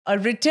a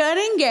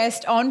returning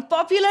guest on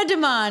popular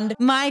demand,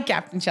 my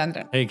Captain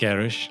Chandran. Hey,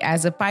 Karish.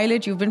 As a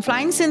pilot, you've been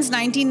flying since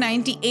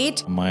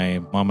 1998. My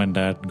mom and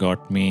dad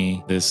got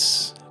me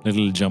this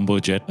little jumbo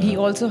jet. He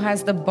also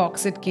has the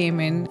box it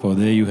came in. For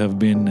there you have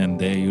been and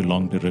there you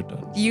long to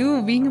return.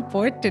 You being a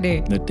poet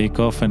today. The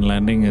takeoff and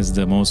landing is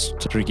the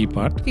most tricky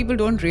part. People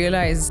don't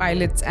realize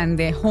pilots and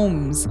their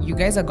homes. You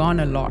guys are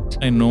gone a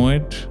lot. I know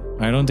it.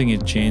 I don't think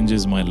it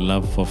changes my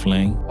love for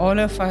flying. All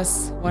of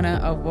us want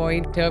to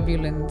avoid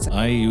turbulence.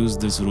 I use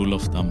this rule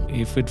of thumb.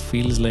 If it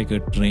feels like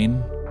a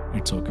train,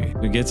 it's okay.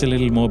 If it gets a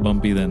little more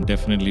bumpy, then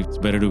definitely it's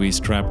better to be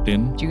strapped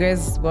in. You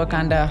guys work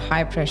under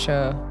high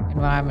pressure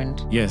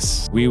environment.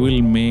 Yes, we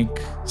will make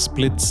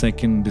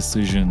split-second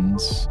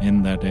decisions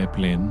in that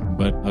airplane,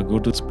 but I go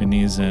to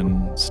Spinneys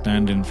and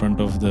stand in front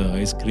of the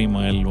ice cream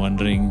aisle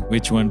wondering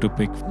which one to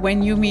pick.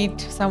 When you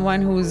meet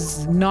someone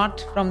who's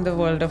not from the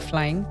world of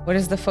flying, what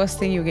is the first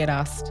thing you get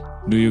asked?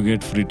 Do you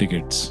get free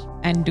tickets?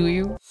 And do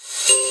you?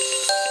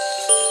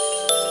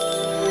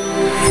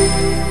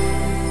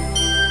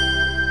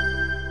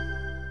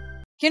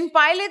 Can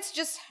pilots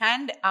just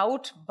hand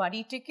out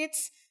buddy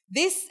tickets?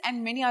 This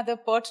and many other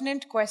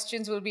pertinent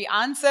questions will be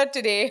answered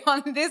today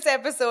on this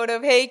episode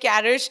of Hey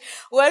Karish.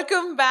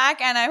 Welcome back,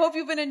 and I hope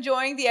you've been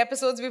enjoying the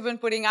episodes we've been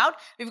putting out.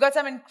 We've got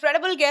some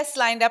incredible guests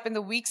lined up in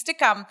the weeks to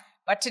come,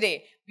 but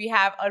today we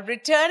have a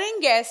returning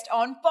guest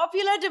on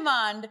popular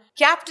demand,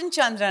 Captain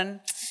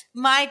Chandran,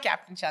 my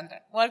Captain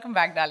Chandran. Welcome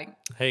back, darling.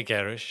 Hey,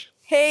 Karish.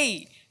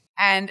 Hey.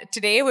 And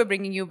today we're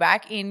bringing you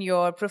back in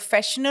your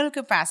professional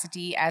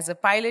capacity as a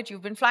pilot.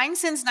 You've been flying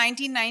since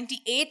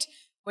 1998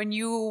 when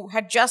you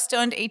had just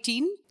turned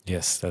 18.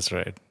 Yes, that's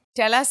right.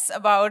 Tell us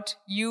about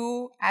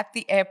you at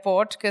the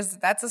airport, because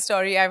that's a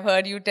story I've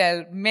heard you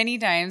tell many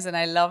times and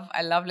I love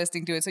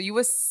listening to it. So you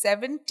were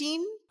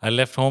 17? I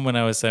left home when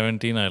I was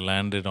 17. I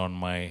landed on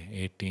my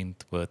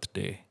 18th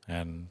birthday,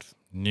 and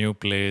new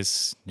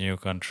place, new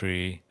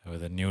country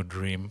with a new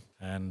dream.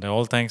 And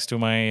all thanks to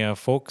my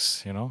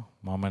folks,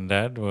 mom and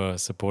dad were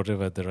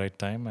supportive at the right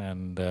time.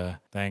 And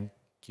thank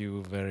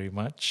you very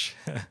much.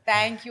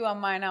 Thank you,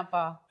 Amma and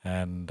Appa.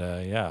 And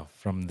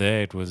from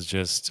there it was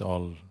just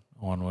all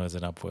onwards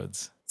and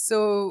upwards.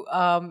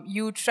 So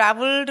you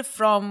traveled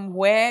from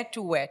where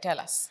to where?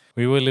 Tell us.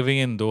 We were living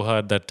in Doha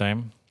at that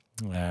time.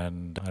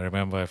 And I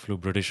remember I flew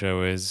British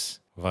Airways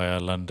via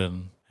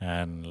London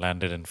and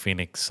landed in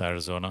Phoenix,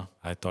 Arizona.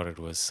 I thought it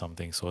was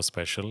something so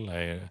special.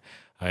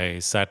 I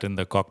sat in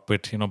the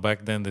cockpit.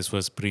 Back then this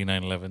was pre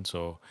 9/11,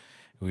 so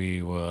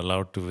we were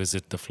allowed to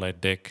visit the flight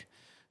deck.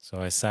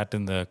 So I sat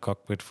in the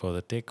cockpit for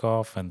the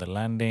takeoff and the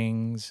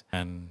landings,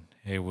 and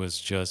it was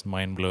just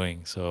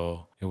mind-blowing.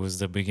 So it was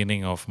the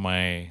beginning of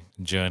my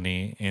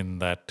journey in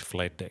that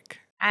flight deck.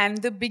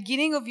 And the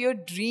beginning of your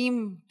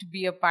dream to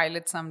be a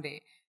pilot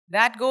someday.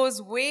 That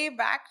goes way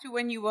back to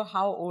when you were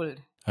how old?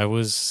 I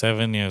was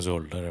 7 years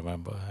old, I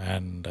remember.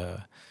 And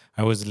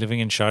I was living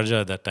in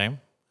Sharjah at that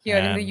time. Here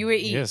in the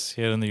UAE? Yes,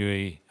 here in the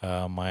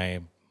UAE.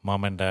 My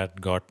mom and dad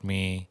got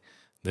me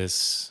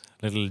this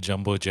little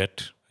jumbo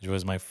jet, which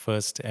was my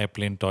first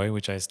airplane toy,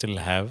 which I still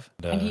have.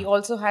 And he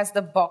also has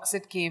the box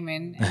it came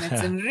in, and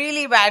it's in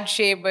really bad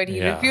shape, but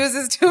he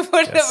refuses to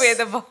put away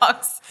the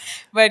box.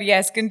 But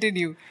yes,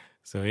 continue.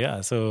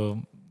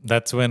 So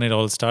that's when it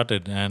all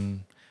started.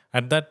 And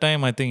at that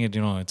time, I think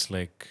it's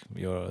like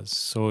you're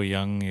so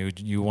young,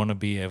 you want to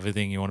be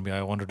everything.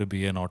 I wanted to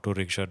be an auto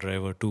rickshaw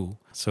driver too.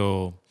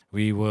 So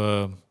we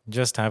were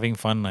just having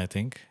fun, I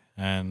think.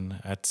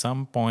 And at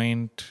some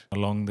point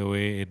along the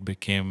way, it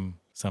became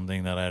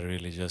something that I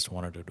really just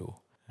wanted to do.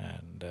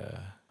 And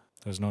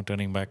there's no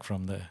turning back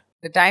from there.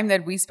 The time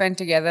that we spent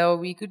together,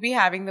 we could be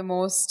having the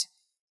most,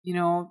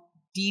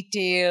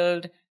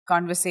 detailed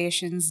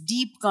conversations,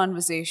 deep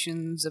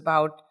conversations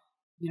about,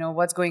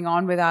 what's going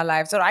on with our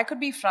lives. Or I could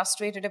be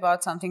frustrated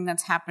about something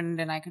that's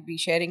happened and I could be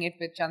sharing it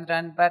with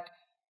Chandran. But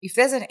if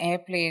there's an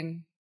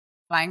airplane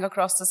flying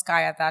across the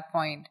sky at that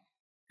point,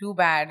 too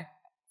bad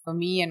for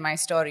me and my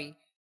story,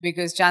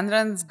 because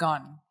Chandran's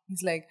gone.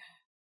 He's like,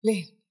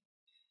 plane.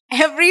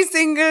 Every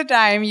single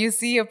time you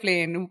see a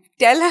plane,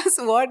 tell us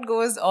what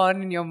goes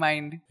on in your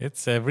mind.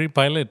 It's every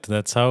pilot.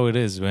 That's how it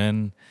is.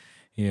 When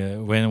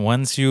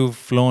once you've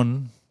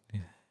flown,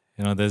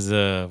 there's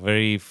a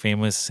very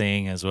famous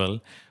saying as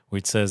well,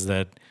 which says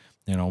that,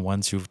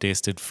 once you've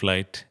tasted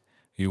flight,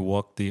 you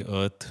walk the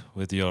earth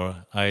with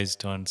your eyes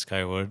turned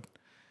skyward,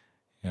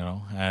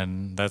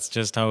 and that's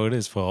just how it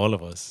is for all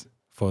of us.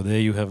 For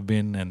there you have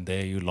been and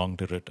there you long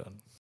to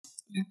return.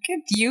 Look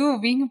at you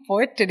being a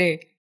poet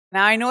today.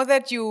 Now, I know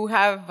that you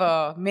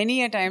have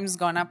many a times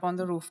gone up on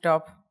the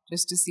rooftop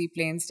just to see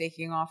planes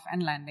taking off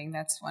and landing.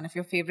 That's one of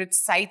your favorite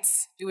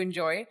sights to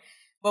enjoy.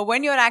 But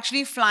when you're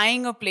actually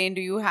flying a plane,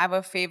 do you have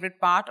a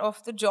favorite part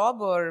of the job,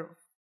 or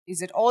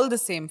is it all the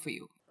same for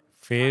you?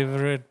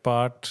 Favorite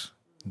part,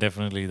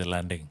 definitely the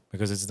landing,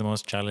 because it's the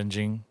most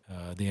challenging.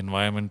 The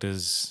environment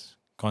is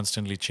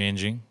constantly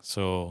changing.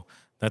 So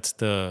that's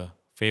the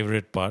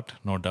favorite part,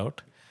 no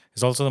doubt.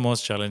 It's also the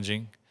most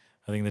challenging.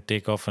 I think the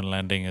takeoff and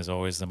landing is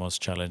always the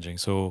most challenging.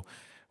 So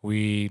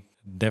we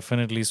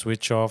definitely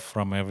switch off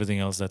from everything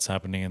else that's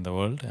happening in the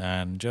world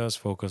and just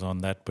focus on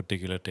that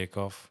particular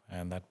takeoff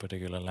and that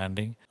particular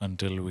landing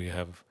until we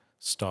have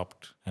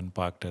stopped and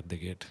parked at the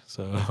gate.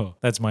 So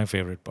that's my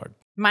favorite part.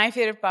 My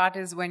favorite part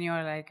is when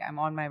you're like, I'm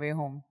on my way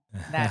home.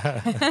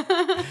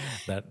 That.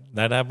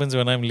 That happens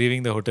when I'm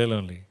leaving the hotel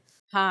only.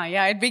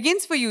 Yeah, it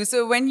begins for you.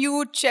 So when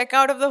you check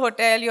out of the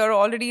hotel, you're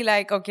already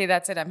like, okay,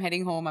 that's it. I'm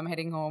heading home. I'm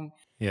heading home.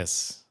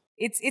 Yes.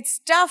 It's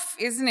tough,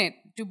 isn't it,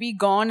 to be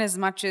gone as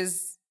much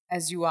as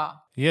you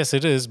are. Yes,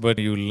 it is, but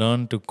you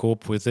learn to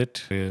cope with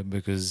it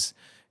because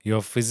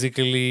you're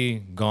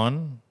physically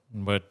gone,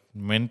 but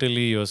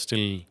mentally you're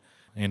still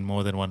in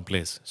more than one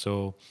place.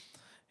 So,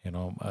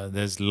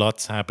 there's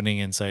lots happening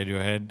inside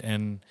your head.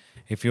 And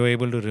if you're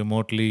able to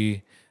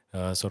remotely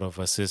sort of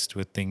assist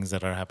with things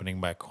that are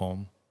happening back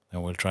home,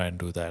 then we'll try and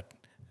do that.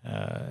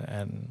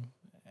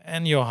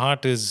 And your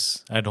heart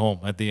is at home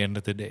at the end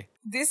of the day.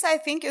 This, I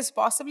think, is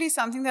possibly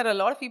something that a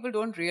lot of people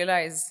don't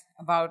realize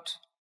about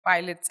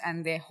pilots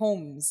and their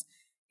homes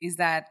is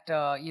that,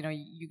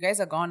 you guys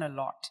are gone a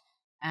lot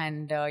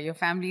and your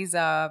families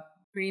are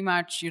pretty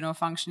much,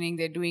 functioning.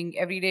 They're doing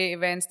everyday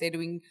events, they're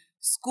doing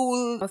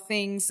school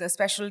things,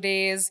 special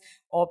days,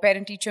 or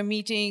parent teacher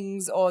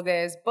meetings, or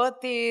there's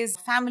birthdays,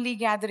 family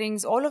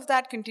gatherings. All of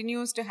that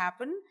continues to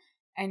happen.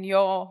 And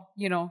you're,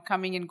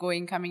 coming and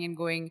going, coming and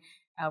going.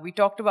 We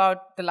talked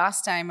about the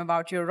last time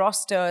about your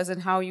rosters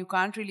and how you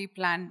can't really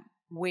plan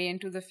way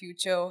into the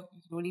future.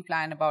 You can only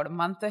plan about a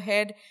month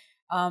ahead.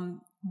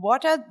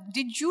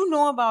 Did you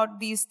know about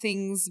these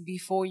things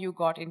before you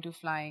got into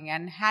flying?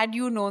 And had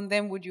you known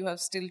them, would you have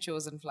still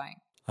chosen flying?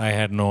 I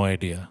had no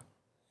idea,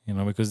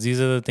 because these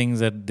are the things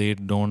that they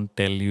don't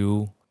tell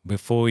you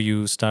before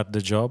you start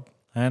the job.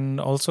 And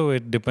also,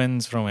 it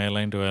depends from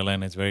airline to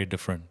airline, it's very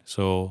different.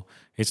 So,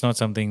 it's not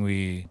something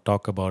we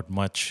talk about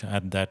much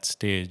at that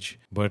stage.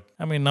 But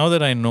I mean, now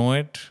that I know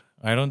it,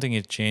 I don't think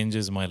it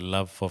changes my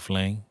love for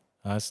flying.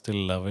 I still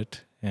love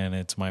it and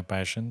it's my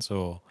passion.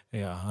 So,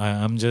 yeah,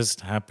 I'm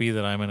just happy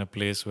that I'm in a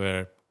place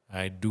where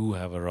I do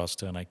have a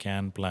roster and I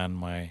can plan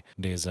my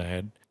days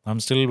ahead. I'm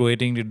still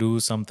waiting to do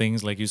some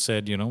things. Like you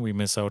said, we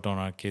miss out on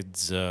our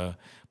kids'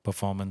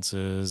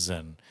 performances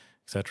and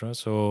etc.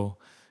 So,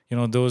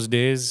 those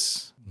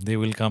days, they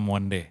will come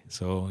one day.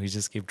 So, we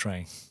just keep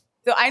trying.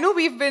 So I know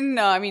we've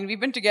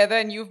been together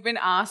and you've been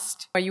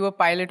asked, are you a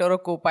pilot or a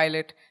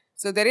co-pilot?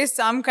 So there is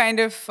some kind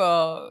of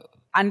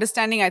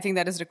understanding, I think,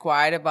 that is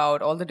required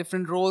about all the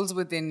different roles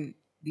within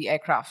the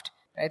aircraft.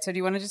 Right? So do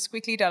you want to just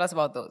quickly tell us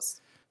about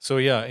those? So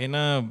yeah, in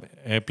a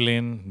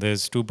airplane,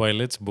 there's two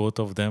pilots. Both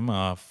of them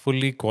are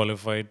fully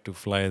qualified to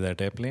fly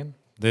that airplane.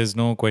 There's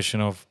no question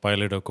of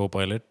pilot or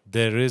co-pilot.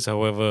 There is,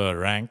 however,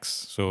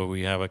 ranks. So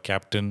we have a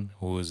captain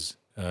who's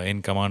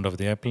in command of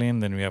the airplane.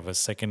 Then we have a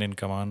second in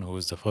command who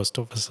is the first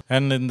officer.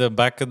 And in the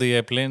back of the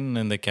airplane,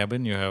 in the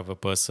cabin, you have a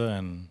purser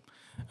and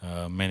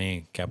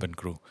many cabin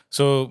crew.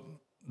 So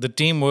the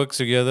team works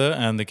together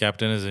and the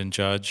captain is in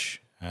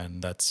charge.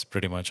 And that's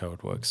pretty much how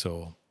it works.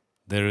 So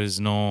there is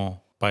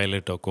no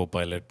pilot or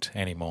co-pilot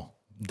anymore.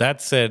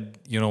 That said,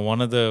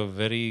 one of the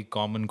very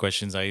common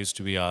questions I used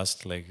to be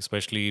asked, like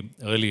especially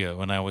earlier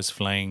when I was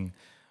flying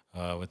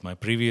with my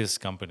previous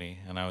company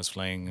and I was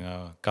flying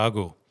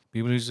cargo,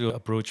 people used to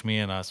approach me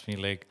and ask me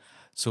like,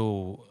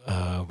 so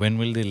when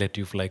will they let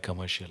you fly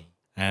commercial?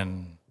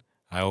 And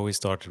I always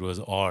thought it was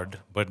odd.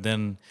 But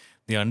then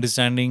the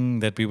understanding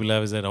that people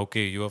have is that,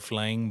 okay, you are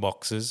flying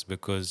boxes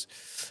because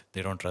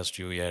they don't trust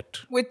you yet.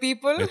 With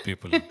people? With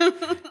people,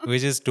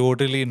 which is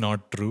totally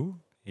not true.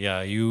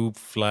 Yeah, you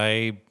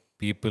fly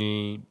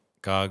people,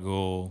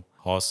 cargo,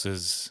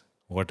 horses,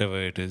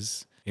 whatever it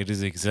is. It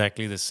is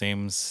exactly the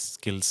same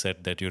skill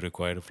set that you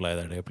require to fly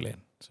that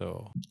airplane.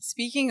 So,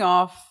 speaking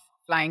of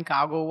flying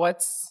cargo,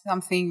 what's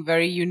something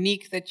very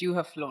unique that you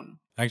have flown?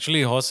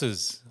 actually,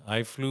 horses.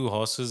 I flew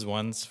horses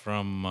once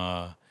from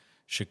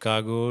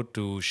Chicago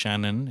to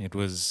Shannon. It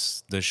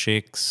was the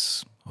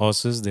Sheikh's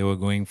horses. They were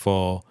going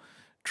for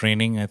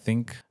training, I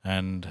think.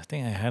 And I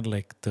think I had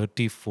like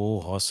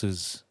 34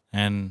 horses.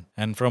 And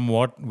from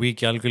what we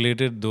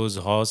calculated, those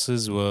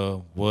horses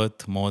were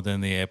worth more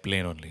than the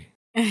airplane only.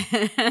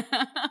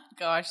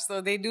 Gosh, so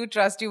they do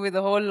trust you with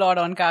a whole lot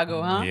on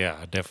cargo, huh?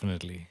 Yeah,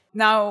 definitely.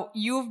 Now,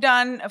 you've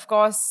done, of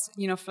course,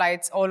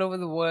 flights all over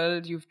the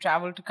world. You've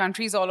traveled to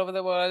countries all over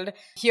the world.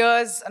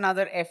 Here's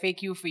another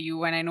FAQ for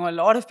you, and I know a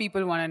lot of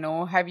people want to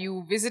know, have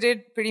you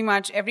visited pretty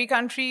much every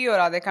country or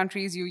are there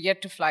countries you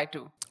yet to fly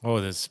to?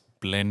 Oh, there's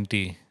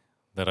plenty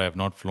that I have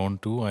not flown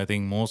to. I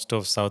think most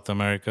of South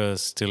America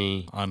is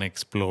still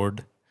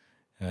unexplored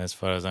as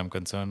far as I'm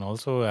concerned.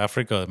 Also,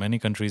 Africa, many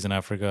countries in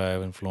Africa I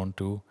haven't flown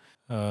to.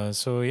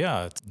 So,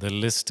 yeah, the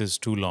list is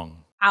too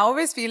long. I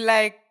always feel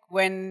like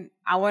when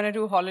I want to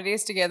do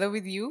holidays together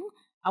with you,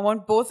 I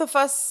want both of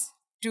us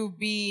to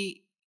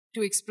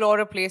explore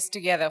a place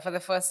together for the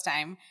first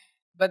time.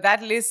 But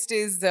that list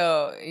is,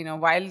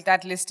 while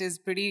that list is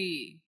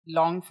pretty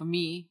long for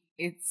me,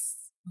 it's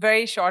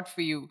very short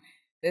for you.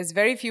 There's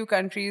very few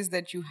countries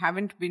that you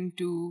haven't been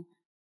to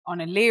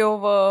on a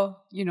layover,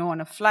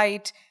 on a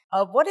flight.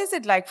 What is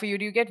it like for you?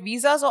 Do you get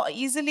visas or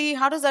easily?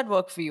 How does that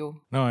work for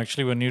you? No,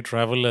 actually, when you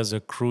travel as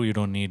a crew, you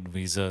don't need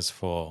visas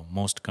for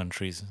most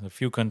countries. A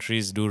few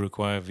countries do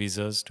require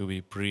visas to be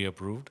pre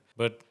approved,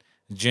 but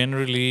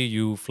generally,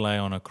 you fly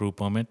on a crew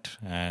permit,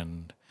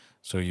 and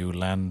so you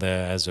land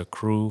there as a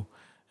crew,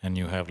 and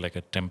you have like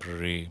a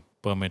temporary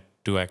permit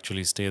to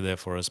actually stay there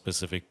for a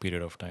specific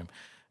period of time.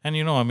 And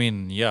I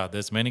mean, yeah,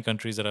 there's many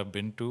countries that I've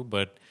been to,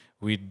 but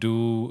we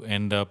do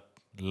end up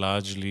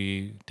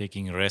largely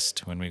taking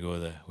rest when we go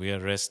there. We are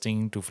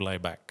resting to fly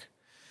back.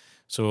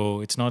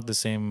 So it's not the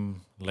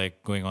same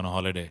like going on a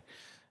holiday.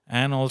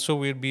 And also,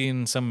 we'll be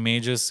in some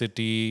major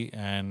city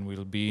and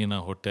we'll be in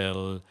a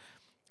hotel.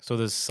 So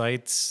the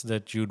sights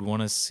that you'd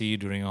want to see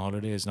during a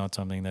holiday is not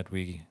something that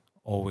we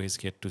always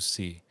get to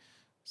see.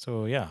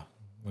 So, yeah,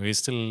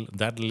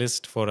 that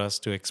list for us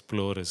to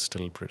explore is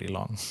still pretty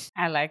long.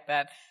 I like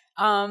that.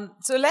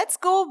 So let's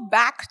go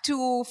back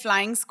to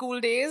flying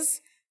school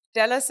days.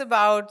 Tell us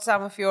about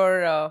some of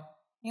your,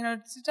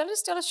 tell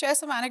us, share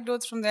some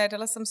anecdotes from there.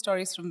 Tell us some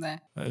stories from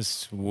there.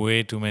 There's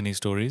way too many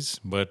stories,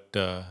 but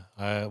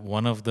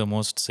one of the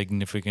most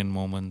significant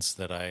moments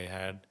that I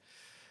had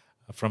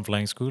from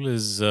flying school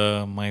is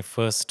my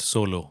first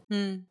solo.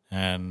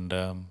 And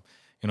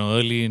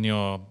early in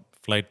your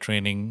flight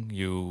training,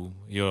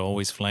 you're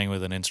always flying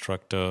with an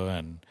instructor,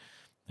 and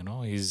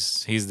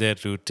he's there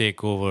to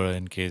take over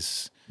in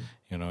case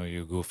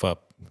you goof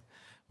up.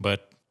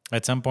 But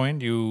at some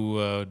point,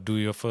 you do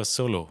your first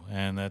solo,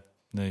 and that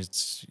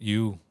it's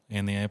you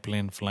in the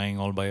airplane flying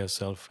all by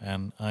yourself.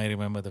 And I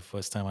remember the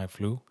first time I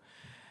flew,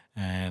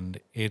 and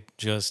it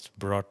just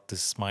brought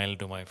this smile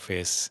to my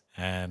face.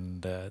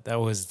 And that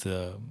was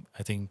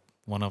I think,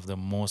 one of the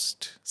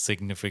most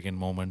significant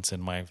moments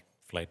in my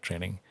flight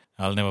training.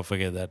 I'll never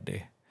forget that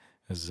day.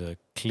 It was a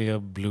clear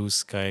blue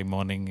sky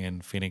morning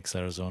in Phoenix,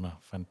 Arizona.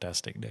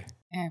 Fantastic day.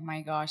 Oh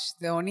my gosh,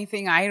 the only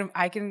thing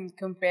I can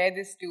compare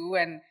this to,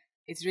 and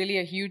it's really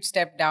a huge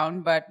step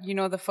down, but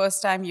the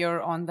first time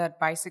you're on that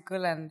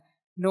bicycle and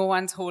no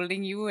one's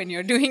holding you and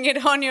you're doing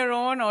it on your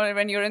own, or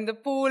when you're in the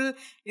pool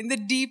in the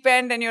deep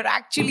end and you're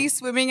actually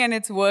swimming and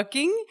it's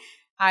working.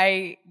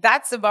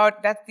 That's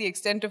the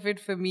extent of it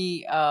for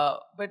me.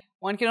 But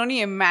one can only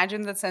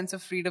imagine that sense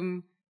of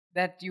freedom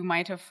that you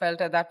might have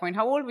felt at that point.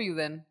 How old were you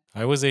then?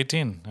 I was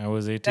 18. I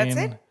was That's 18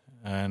 it?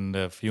 and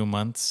a few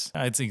months.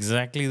 It's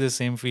exactly the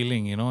same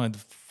feeling.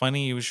 It's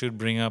funny you should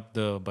bring up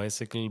the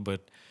bicycle,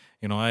 but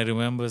I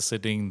remember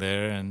sitting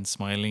there and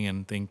smiling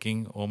and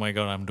thinking, oh my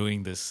God, I'm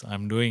doing this.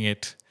 I'm doing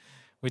it,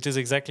 which is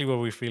exactly what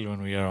we feel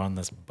when we are on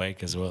this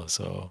bike as well.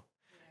 So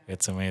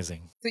it's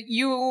amazing. So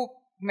you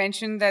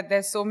mentioned that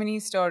there's so many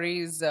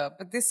stories,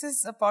 but this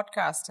is a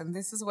podcast and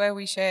this is where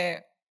we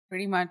share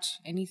pretty much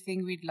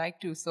anything we'd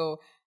like to. So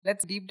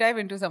let's deep dive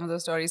into some of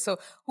those stories. So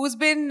who's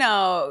been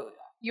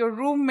your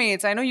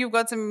roommates? I know you've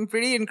got some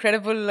pretty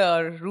incredible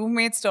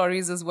roommate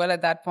stories as well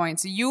at that point.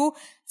 So you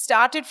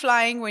started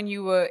flying when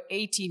you were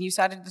 18. You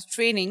started the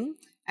training.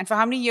 And for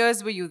how many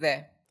years were you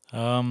there?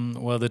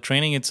 Well, the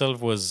training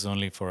itself was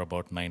only for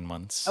about 9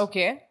 months.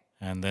 Okay.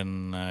 And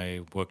then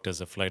I worked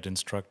as a flight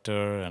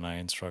instructor and I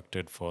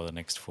instructed for the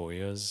next 4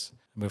 years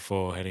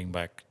before heading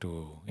back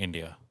to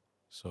India.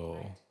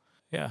 So,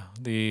 yeah,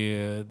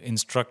 the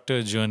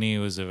instructor journey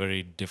was a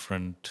very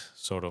different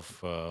sort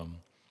of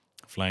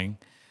flying.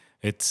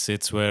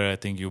 It's where I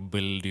think you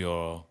build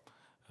your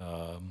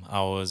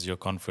hours, your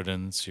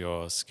confidence,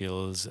 your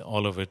skills,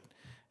 all of it,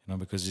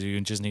 because you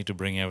just need to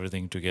bring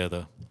everything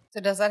together.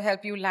 So does that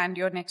help you land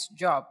your next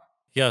job?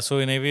 Yeah, so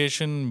in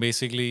aviation,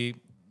 basically,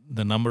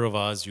 the number of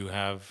hours you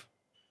have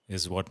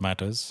is what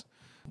matters.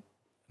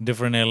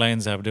 Different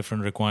airlines have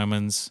different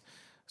requirements.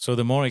 So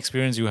the more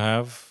experience you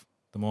have,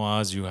 the more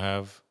hours you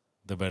have,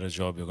 the better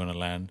job you're going to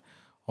land.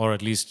 Or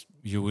at least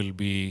you will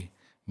be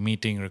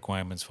meeting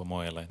requirements for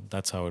more airlines.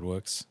 That's how it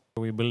works.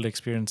 We build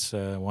experience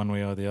one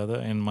way or the other.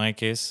 In my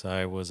case,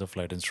 I was a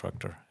flight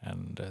instructor,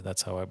 and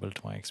that's how I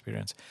built my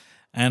experience.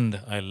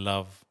 And I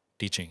love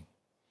teaching.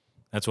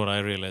 That's what I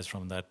realized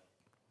from that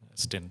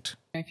stint.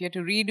 If you had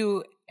to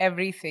redo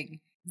everything,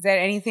 is there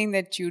anything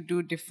that you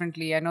do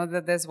differently? I know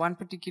that there's one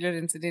particular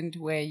incident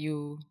where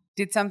you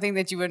did something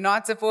that you were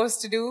not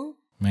supposed to do.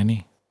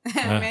 Many.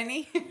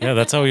 Many? Yeah,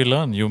 that's how you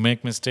learn. You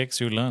make mistakes,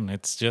 you learn.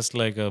 It's just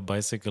like a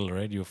bicycle,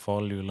 right? You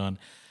fall, you learn.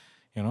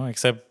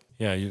 Except,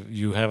 yeah,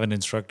 you have an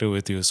instructor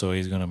with you, so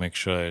he's going to make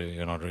sure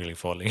you're not really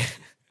falling.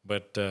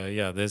 But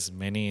yeah, there's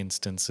many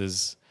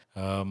instances.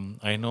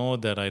 I know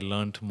that I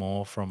learned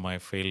more from my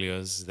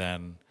failures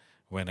than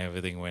when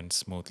everything went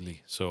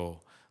smoothly.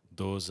 So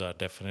those are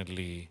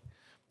definitely,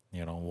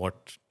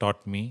 what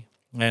taught me.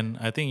 And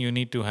I think you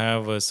need to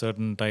have a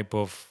certain type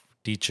of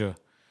teacher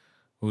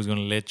who's going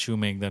to let you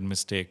make that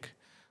mistake.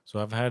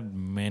 So I've had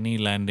many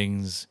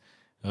landings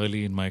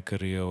early in my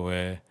career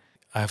where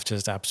I've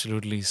just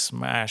absolutely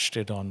smashed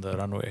it on the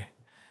runway.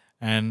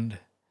 And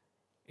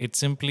it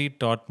simply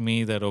taught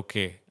me that,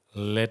 okay,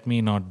 let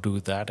me not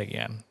do that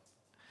again.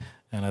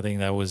 And I think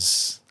that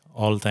was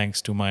all thanks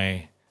to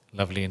my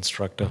lovely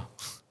instructor.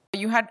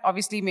 You had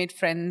obviously made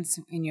friends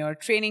in your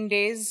training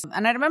days.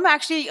 And I remember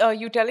actually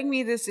you telling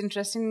me this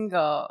interesting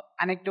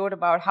anecdote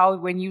about how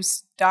when you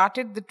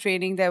started the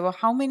training, there were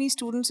how many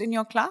students in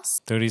your class?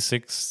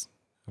 36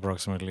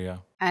 approximately, yeah.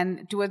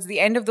 And towards the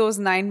end of those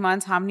 9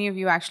 months, how many of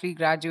you actually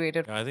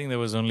graduated? I think there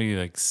was only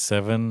like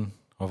 7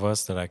 of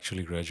us that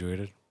actually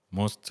graduated.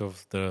 Most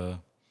of the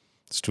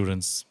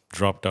students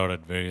dropped out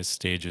at various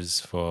stages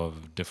for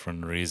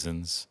different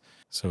reasons.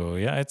 So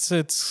yeah,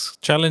 it's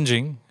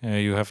challenging.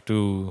 You have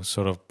to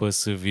sort of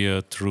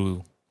persevere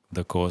through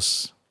the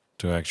course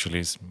to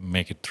actually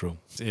make it through.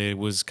 It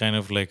was kind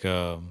of like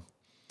a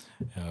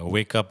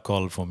wake up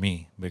call for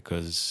me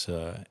because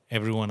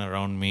everyone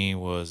around me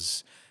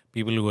was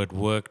people who had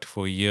worked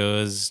for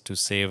years to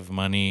save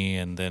money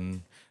and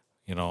then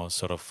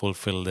sort of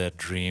fulfill their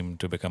dream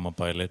to become a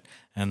pilot.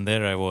 And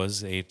there I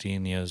was,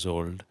 18 years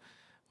old.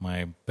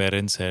 My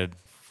parents had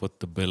foot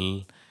the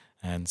bill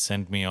and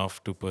sent me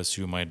off to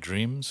pursue my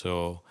dream.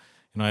 So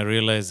I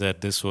realized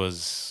that this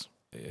was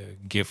a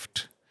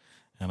gift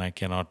and I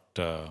cannot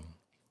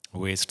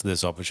waste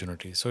this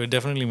opportunity. So it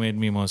definitely made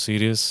me more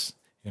serious.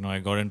 I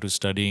got into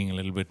studying a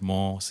little bit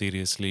more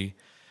seriously,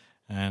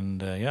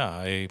 and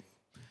I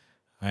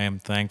am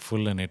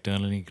thankful and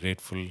eternally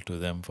grateful to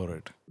them for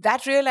it.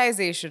 That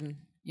realization,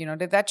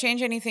 did that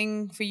change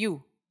anything for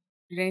you?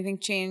 Did anything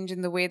change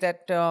in the way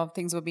that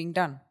things were being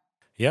done?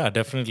 Yeah,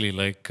 definitely.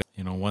 Like,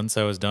 once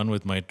I was done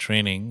with my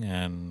training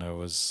and I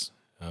was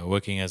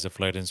working as a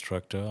flight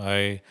instructor,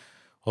 I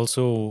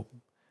also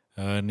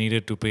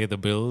needed to pay the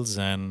bills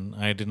and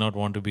I did not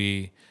want to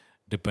be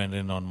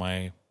dependent on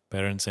my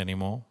parents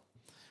anymore.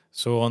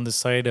 So on the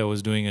side, I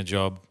was doing a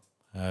job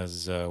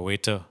as a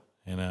waiter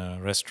in a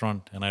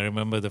restaurant. And I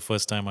remember the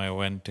first time I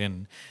went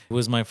in, it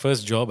was my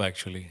first job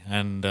actually.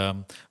 And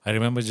I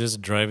remember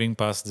just driving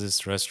past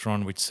this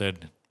restaurant which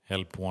said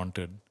help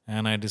wanted.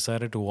 And I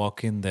decided to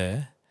walk in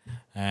there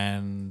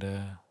and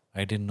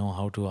I didn't know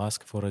how to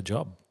ask for a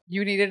job.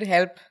 You needed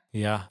help.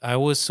 Yeah, I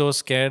was so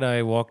scared.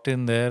 I walked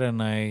in there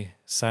and I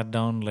sat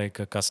down like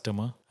a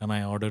customer and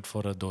I ordered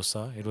for a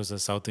dosa. It was a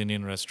South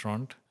Indian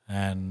restaurant.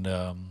 And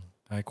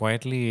I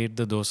quietly ate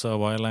the dosa.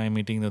 While I'm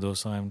eating the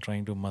dosa, I'm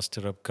trying to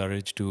muster up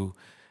courage to,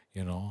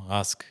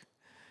 ask.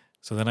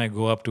 So then I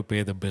go up to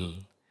pay the bill.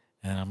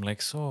 And I'm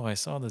like, so I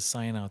saw the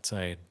sign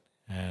outside.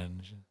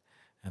 And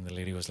the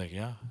lady was like,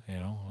 yeah,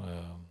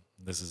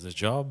 this is the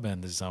job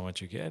and this is how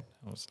much you get.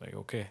 I was like,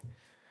 okay,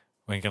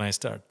 when can I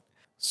start?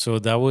 So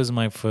that was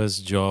my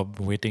first job,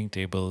 waiting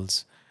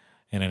tables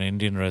in an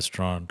Indian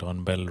restaurant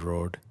on Bell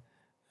Road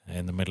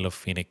in the middle of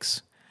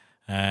Phoenix.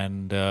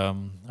 And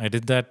I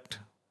did that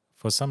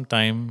for some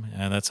time,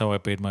 and that's how I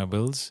paid my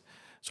bills.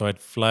 So I'd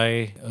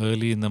fly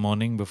early in the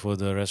morning before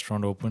the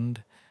restaurant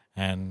opened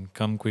and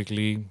come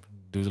quickly,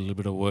 do a little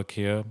bit of work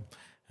here,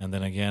 and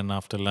then again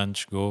after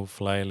lunch, go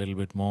fly a little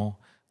bit more,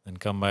 then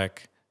come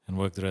back and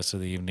work the rest of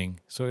the evening.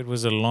 So it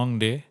was a long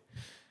day,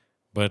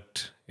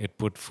 but it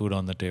put food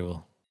on the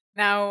table.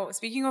 Now,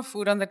 speaking of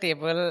food on the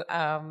table,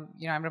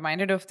 I'm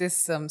reminded of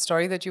this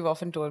story that you've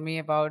often told me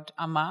about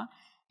Amma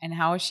and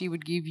how she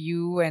would give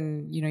you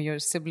and your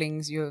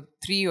siblings, your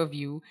three of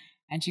you,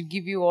 and she'd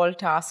give you all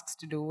tasks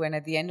to do. And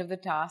at the end of the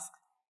task,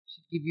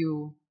 she'd give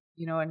you,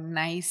 a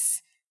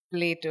nice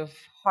plate of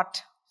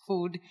hot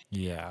food.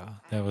 Yeah,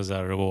 that was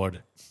our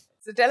reward.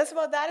 So tell us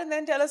about that, and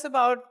then tell us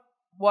about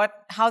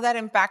how that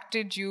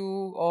impacted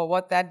you, or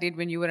what that did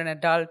when you were an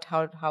adult,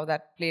 how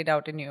that played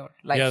out in your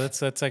life. Yeah,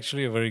 that's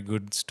actually a very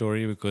good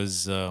story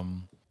because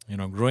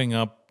growing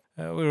up,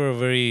 we were a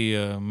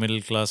very middle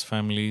class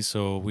family,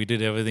 so we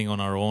did everything on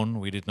our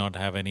own. We did not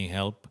have any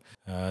help.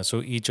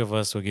 So each of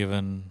us were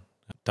given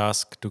a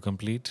task to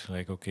complete.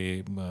 Like,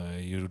 okay,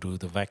 you do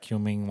the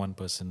vacuuming, one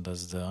person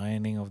does the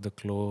ironing of the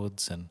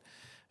clothes, and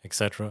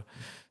etc.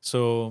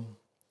 So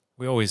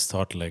we always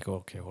thought like,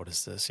 okay, what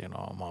is this?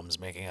 Mom's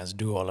making us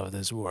do all of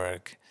this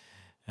work,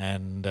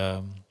 and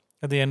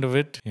at the end of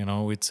it,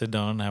 we'd sit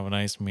down, have a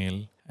nice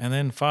meal, and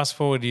then fast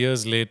forward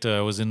years later,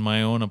 I was in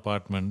my own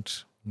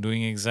apartment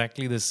doing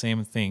exactly the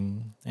same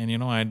thing,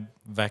 and I'd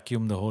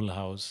vacuum the whole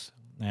house,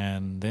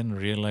 and then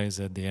realize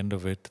at the end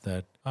of it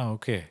that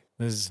okay,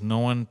 there's no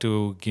one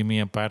to give me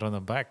a pat on the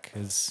back.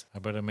 I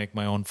better make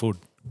my own food.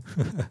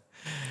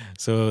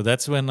 So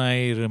that's when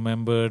I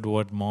remembered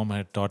what mom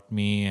had taught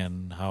me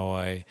and how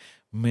I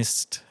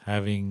missed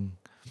having,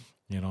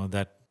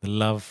 that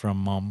love from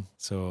mom.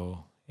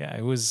 So yeah,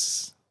 it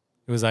was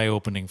eye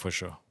opening for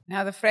sure.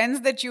 Now, the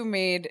friends that you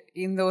made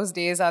in those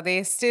days, are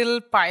they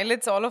still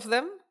pilots, all of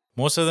them?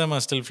 Most of them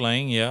are still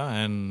flying, yeah,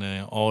 and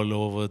all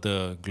over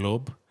the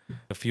globe.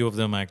 A few of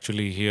them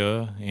actually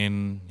here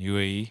in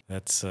UAE.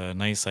 That's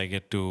nice. I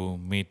get to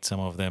meet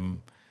some of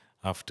them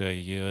after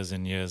years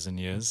and years and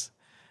years.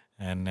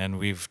 And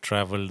we've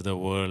traveled the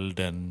world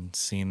and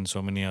seen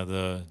so many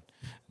other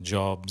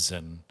jobs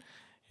and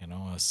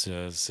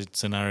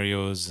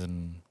scenarios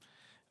and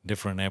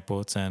different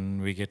airports,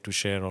 and we get to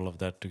share all of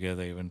that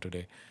together even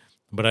today.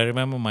 But I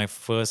remember my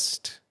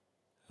first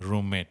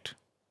roommate,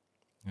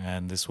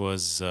 and this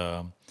was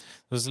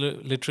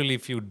literally a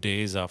few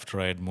days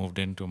after I had moved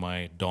into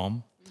my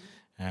dorm,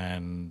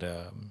 and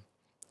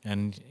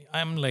and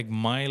I'm like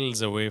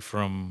miles away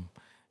from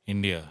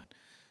India.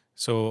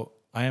 So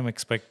I am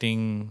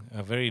expecting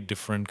a very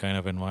different kind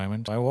of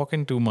environment. I walk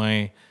into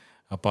my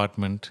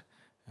apartment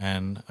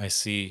and I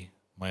see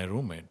my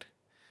roommate.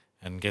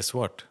 And guess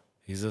what?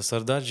 He's a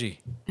Sardarji.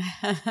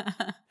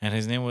 And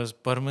his name was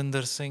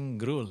Parminder Singh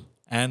Grul.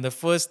 And the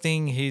first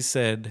thing he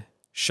said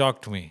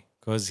shocked me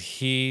because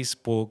he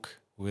spoke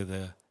with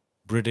a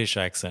British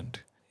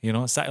accent. You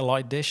know,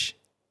 satellite dish.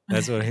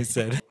 That's what he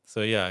said.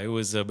 So yeah, it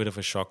was a bit of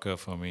a shocker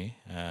for me,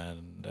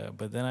 and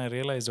but then I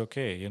realized,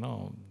 okay, you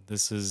know,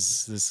 this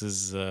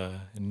is a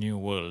new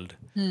world,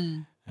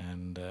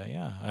 and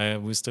yeah,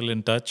 we're still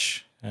in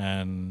touch,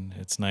 and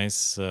it's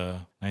nice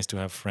to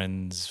have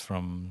friends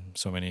from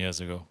so many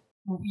years ago.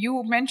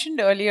 You mentioned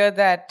earlier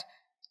that,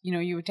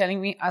 you were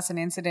telling me us an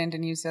incident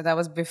and you said that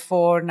was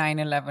before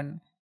 9/11.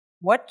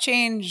 What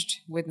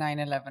changed with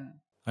 9/11?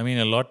 I mean,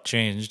 a lot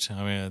changed.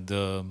 I mean,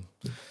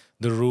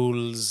 the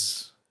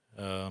rules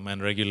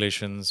and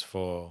regulations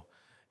for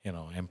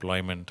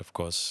employment, of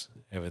course,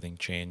 everything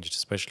changed,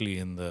 especially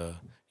in the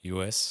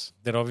U.S.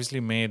 That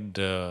obviously made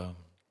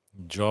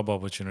job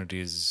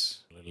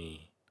opportunities a little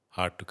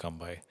hard to come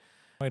by.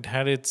 It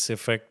had its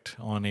effect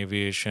on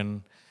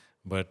aviation,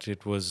 but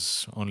it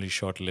was only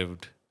short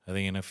lived. I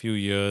think in a few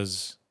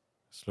years,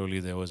 slowly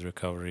there was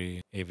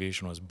recovery.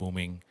 Aviation was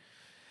booming,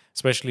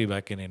 especially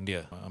back in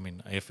India. I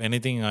mean, if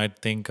anything, I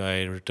think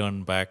I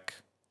returned back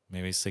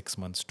maybe 6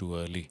 months too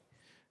early.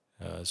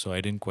 So I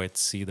didn't quite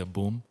see the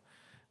boom,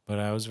 but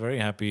I was very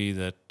happy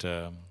that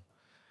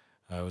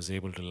I was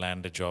able to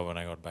land a job when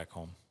I got back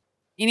home.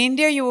 In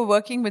India, you were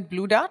working with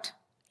Blue Dart.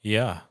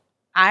 Yeah.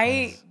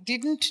 I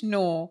didn't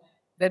know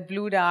that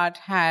Blue Dart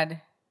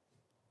had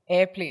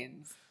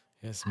airplanes.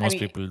 Yes, I most mean,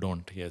 people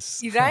don't.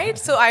 Yes. right?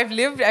 So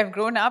I've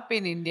grown up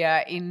in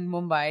India, in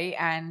Mumbai,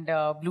 and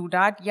Blue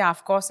Dart, yeah,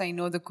 of course, I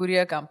know the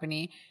courier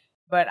company,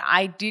 but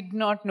I did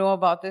not know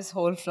about this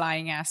whole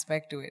flying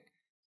aspect to it.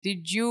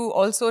 Did you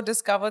also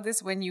discover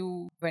this when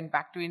you went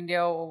back to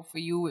India, or for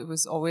you, it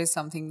was always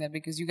something that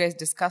because you guys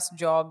discussed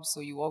jobs,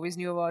 so you always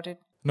knew about it?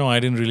 No, I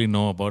didn't really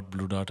know about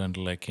Blue Dart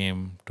until I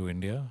came to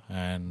India.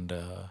 And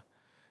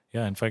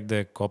yeah, in fact,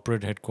 their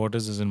corporate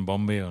headquarters is in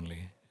Bombay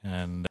only.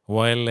 And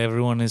while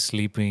everyone is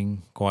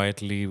sleeping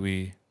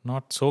quietly,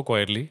 not so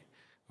quietly,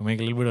 we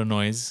make a little bit of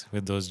noise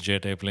with those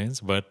jet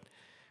airplanes, but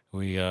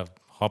we are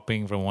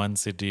hopping from one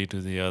city to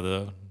the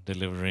other,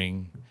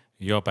 delivering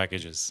your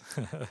packages.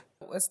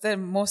 What's the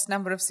most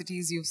number of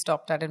cities you've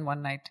stopped at in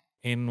one night?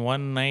 In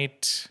one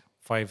night,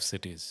 5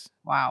 cities.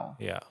 Wow.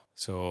 Yeah.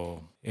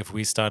 So if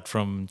we start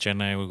from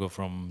Chennai, we go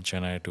from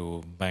Chennai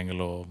to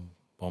Bangalore,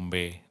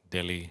 Bombay,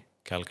 Delhi,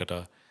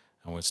 Calcutta,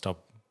 and we'll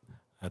stop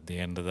at the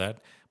end of that.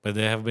 But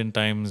there have been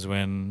times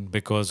when,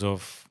 because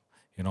of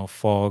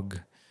fog,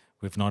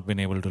 we've not been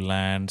able to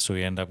land, so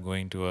we end up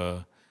going to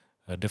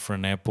a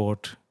different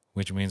airport,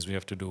 which means we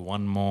have to do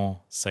one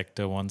more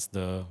sector once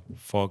the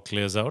fog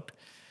clears out,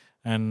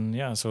 and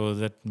yeah, so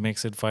that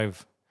makes it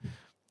 5,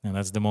 and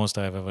that's the most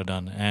I've ever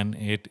done, and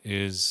it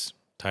is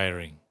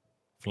tiring.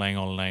 Flying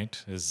all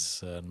night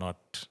is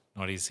not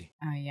easy.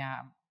 Yeah,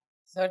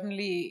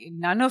 certainly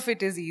none of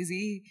it is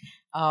easy.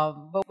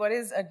 But what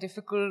is a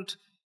difficult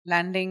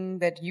landing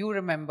that you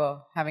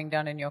remember having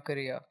done in your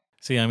career?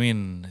 See, I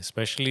mean,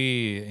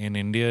 especially in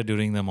India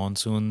during the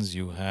monsoons,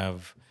 you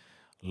have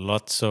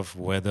lots of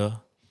weather,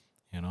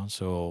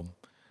 so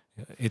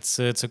it's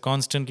a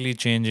constantly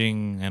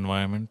changing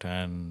environment,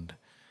 and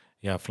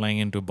yeah, flying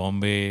into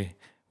Bombay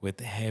with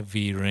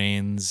heavy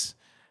rains,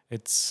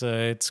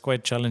 it's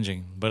quite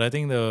challenging. But I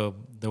think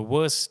the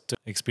worst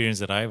experience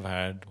that I've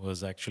had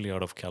was actually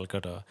out of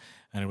Calcutta,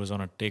 and it was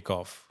on a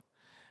takeoff,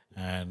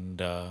 and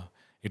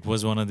it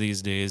was one of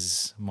these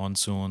days,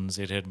 monsoons.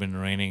 It had been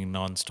raining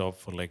nonstop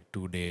for like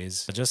 2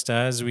 days. Just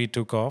as we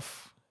took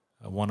off,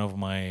 one of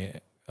my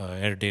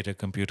air data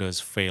computers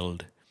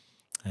failed,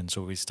 and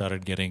so we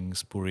started getting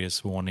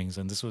spurious warnings.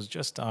 And this was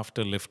just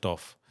after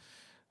liftoff,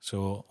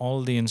 so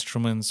all the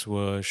instruments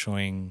were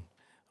showing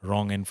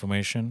wrong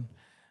information,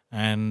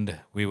 and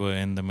we were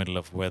in the middle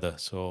of weather.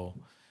 So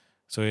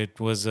it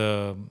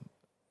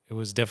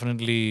was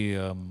definitely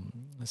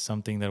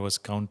something that was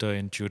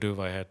counterintuitive.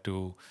 I had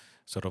to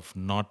sort of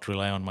not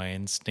rely on my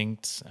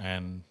instincts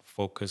and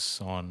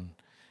focus on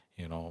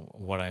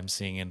what I'm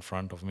seeing in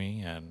front of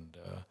me. And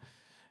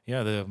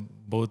yeah,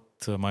 both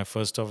my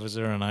first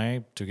officer and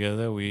I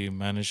together, we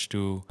managed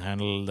to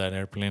handle that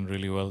airplane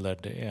really well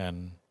that day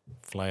and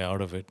fly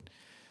out of it.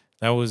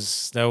 That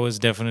was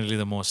definitely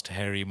the most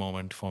hairy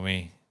moment for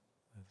me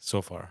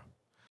so far.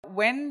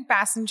 When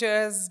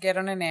passengers get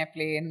on an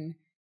airplane,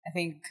 I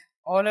think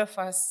all of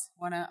us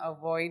want to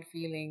avoid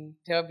feeling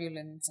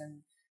turbulence,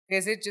 and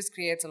because it just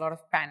creates a lot of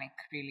panic,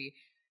 really.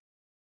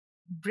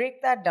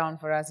 Break that down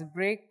for us.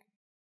 Break,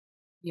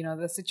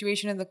 the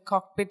situation in the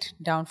cockpit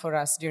down for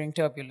us during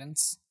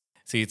turbulence.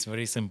 See, it's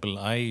very simple.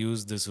 I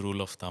use this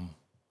rule of thumb.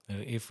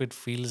 If it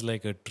feels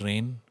like a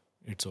train,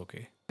 it's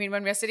okay. I mean,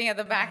 when we're sitting at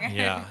the back and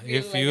Yeah, it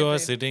feels if like you a are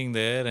train. sitting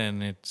there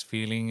and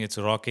it's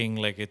rocking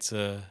like it's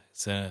a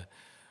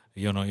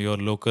your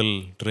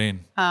local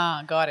train.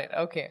 Ah, got it.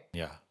 Okay.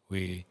 Yeah,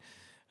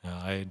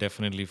 I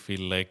definitely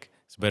feel like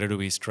it's better to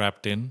be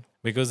strapped in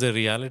because the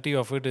reality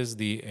of it is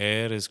the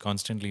air is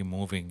constantly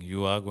moving.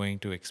 You are going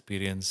to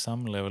experience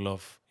some level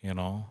of,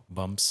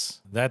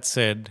 bumps. That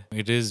said,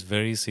 it is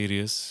very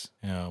serious.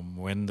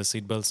 When the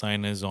seatbelt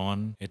sign is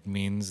on, it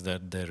means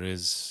that there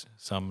is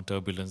some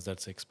turbulence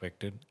that's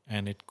expected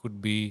and it could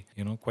be,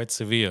 quite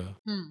severe.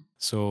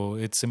 So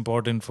it's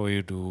important for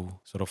you to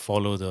sort of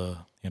follow the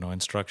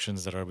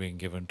instructions that are being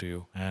given to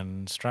you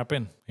and strap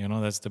in.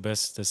 That's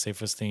the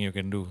safest thing you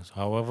can do.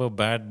 However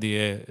bad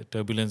the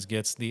turbulence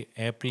gets, the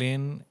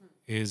airplane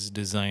is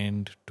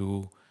designed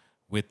to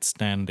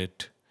withstand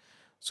it.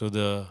 So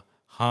the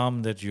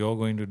harm that you're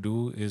going to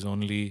do is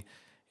only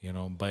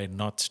by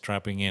not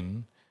strapping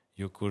in.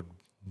 You could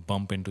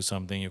bump into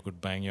something, you could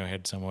bang your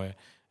head somewhere,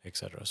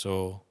 etc.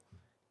 So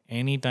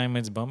anytime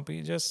it's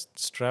bumpy, just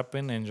strap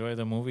in, enjoy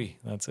the movie.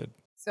 That's it.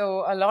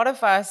 So a lot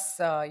of us,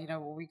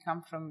 we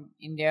come from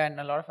India, and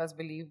a lot of us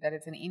believe that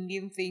it's an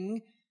Indian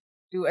thing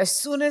to, as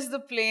soon as the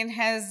plane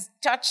has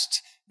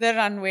touched the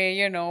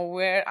runway,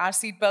 where our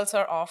seatbelts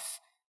are off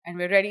and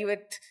we're ready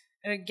with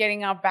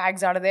getting our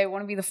bags out of there, we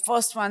want to be the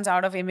first ones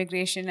out of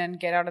immigration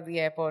and get out of the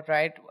airport,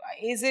 right?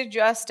 Is it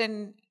just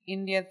an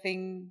India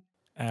thing?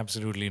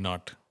 Absolutely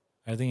not.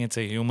 I think it's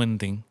a human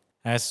thing.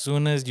 As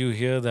soon as you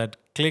hear that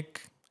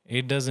click,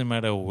 it doesn't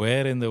matter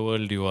where in the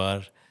world you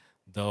are,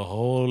 the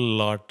whole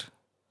lot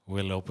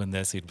will open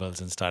their seatbelts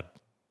and start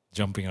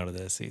jumping out of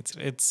their seats.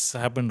 It's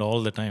happened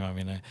all the time. I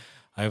mean,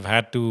 I've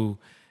had to,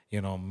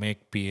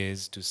 make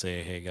PAs to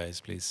say, hey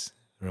guys, please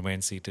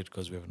remain seated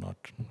because we have not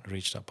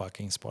reached our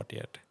parking spot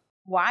yet.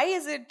 Why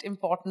is it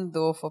important,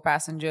 though, for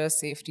passenger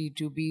safety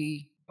to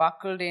be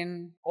buckled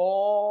in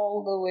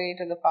all the way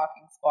to the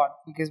parking spot?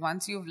 Because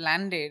once you've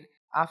landed,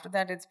 after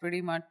that, it's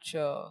pretty much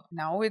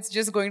now it's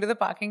just going to the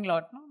parking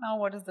lot. No, now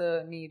what is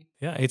the need?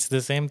 Yeah, it's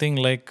the same thing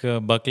like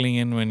buckling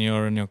in when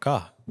you're in your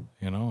car,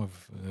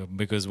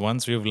 because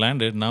once you've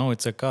landed, now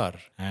it's a car.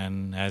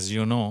 And as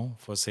you know,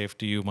 for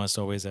safety, you must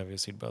always have your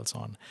seatbelts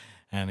on.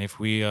 And if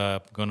we are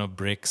going to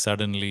brake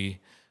suddenly,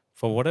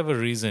 for whatever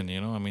reason,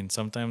 I mean,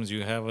 sometimes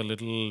you have a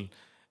little,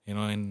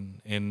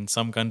 in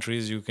some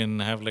countries, you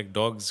can have like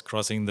dogs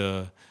crossing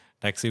the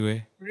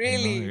taxiway.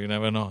 Really? You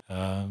never know.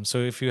 So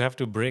if you have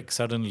to brake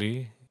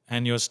suddenly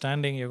and you're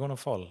standing, you're going to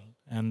fall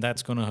and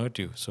that's going to hurt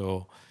you.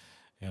 So,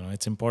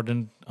 it's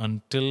important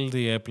until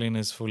the airplane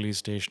is fully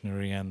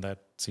stationary and that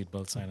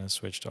seatbelt sign is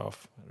switched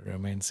off,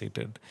 remain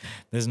seated.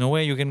 There's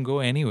nowhere you can go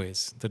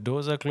anyways. The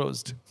doors are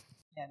closed.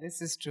 Yeah,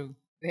 this is true.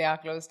 They are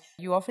closed.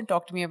 You often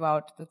talk to me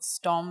about the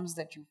storms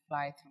that you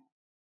fly through,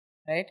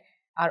 right?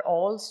 Are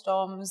all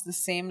storms the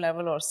same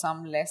level or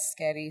some less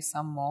scary,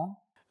 some more?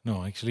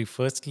 No, actually,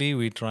 firstly,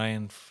 we try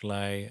and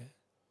fly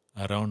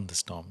around the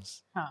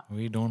storms. Huh.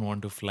 We don't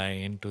want to fly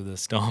into the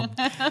storm.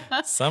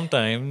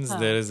 Sometimes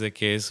there is a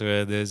case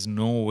where there's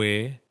no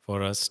way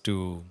for us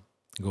to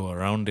go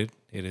around it.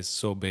 It is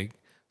so big.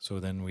 So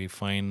then we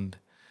find,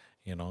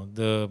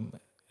 the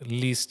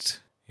least,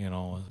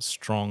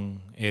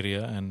 strong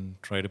area and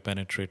try to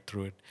penetrate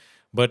through it.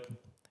 But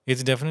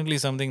it's definitely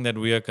something that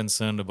we are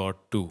concerned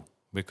about too,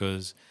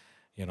 because,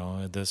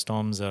 the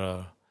storms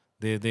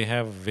they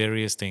have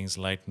various things: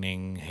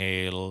 lightning,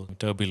 hail,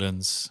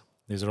 turbulence.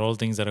 These are all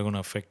things that are going to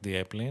affect the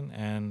airplane,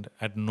 and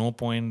at no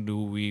point do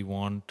we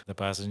want the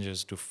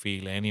passengers to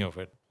feel any of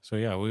it. So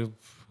yeah,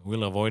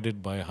 we'll avoid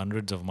it by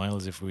hundreds of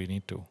miles if we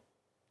need to.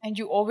 And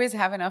you always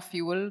have enough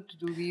fuel to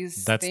do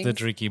these That's the things?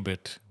 tricky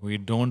bit. We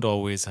don't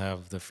always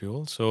have the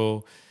fuel,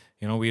 so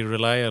we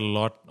rely a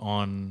lot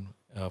on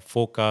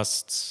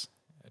forecasts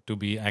to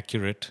be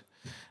accurate.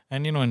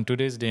 And in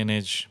today's day and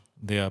age,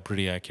 they are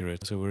pretty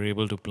accurate. So we're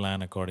able to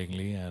plan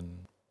accordingly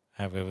and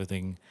have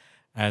everything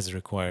as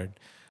required.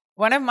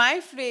 One of my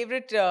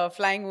favorite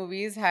flying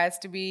movies has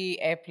to be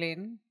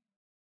Airplane.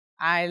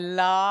 I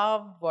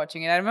love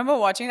watching it. I remember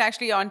watching it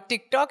actually on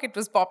TikTok. It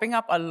was popping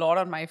up a lot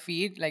on my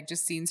feed, like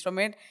just scenes from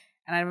it.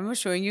 And I remember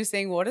showing you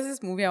saying, "What is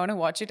this movie? I want to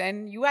watch it."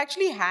 And you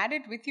actually had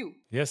it with you.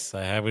 Yes,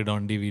 I have it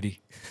on DVD.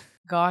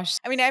 Gosh.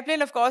 I mean,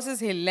 Airplane, of course, is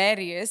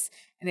hilarious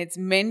and it's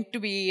meant to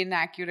be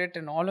inaccurate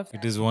and all of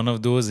It that. is one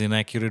of those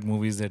inaccurate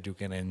movies that you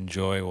can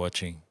enjoy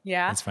watching.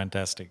 Yeah. It's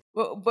fantastic.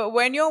 But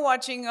when you're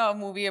watching a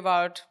movie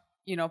about,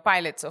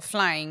 pilots or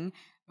flying,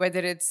 whether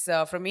it's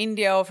from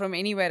India or from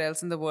anywhere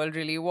else in the world,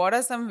 really, what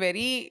are some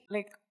very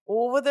like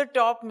over the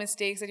top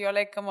mistakes that you're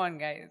like, come on,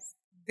 guys,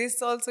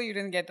 this also you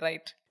didn't get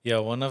right? Yeah,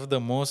 one of the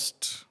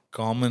most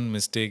common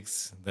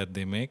mistakes that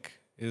they make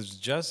is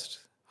just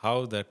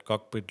how that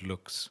cockpit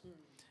looks.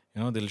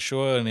 They'll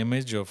show an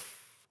image of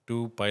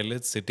two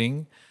pilots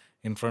sitting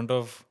in front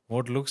of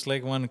what looks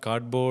like one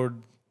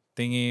cardboard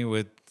thingy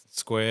with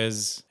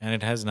squares, and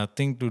it has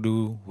nothing to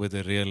do with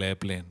a real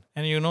airplane.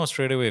 And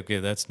straight away, okay,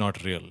 that's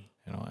not real.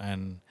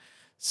 And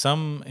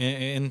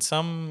in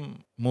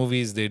some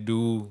movies they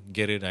do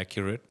get it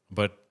accurate,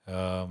 but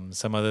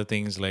some other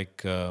things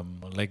like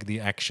the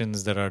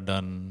actions that are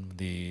done,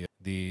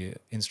 the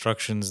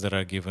instructions that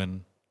are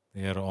given,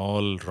 they are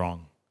all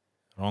wrong.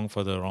 wrong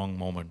for the wrong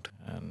moment.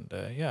 And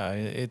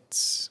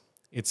it's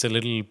a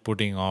little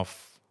putting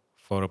off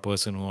for a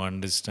person who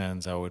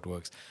understands how it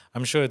works.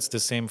 I'm sure it's the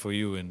same for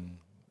you in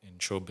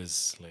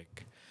showbiz,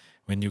 like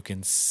when you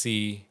can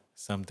see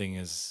something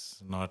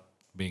is not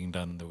being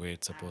done the way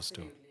it's supposed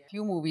to.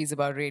 Few movies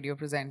about radio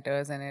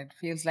presenters, and it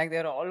feels like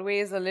they're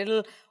always a little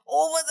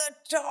over the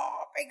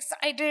top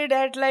excited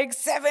at like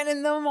 7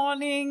 in the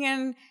morning,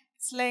 and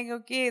it's like,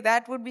 okay,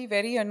 that would be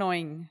very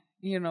annoying.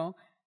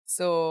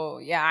 So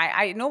yeah,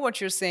 I know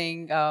what you're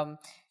saying.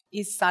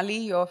 Is Sully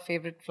your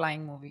favorite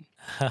flying movie?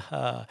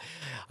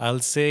 I'll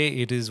say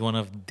it is one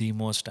of the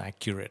most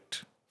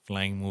accurate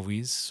flying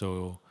movies.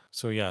 So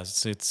yeah,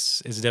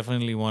 it's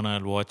definitely one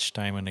I'll watch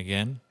time and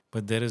again.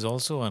 But there is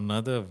also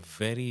another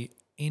very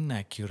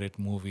inaccurate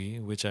movie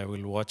which I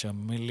will watch a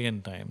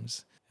million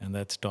times, and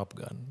that's Top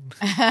Gun.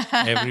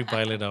 Every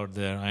pilot out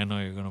there, I know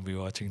you're going to be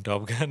watching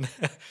Top Gun.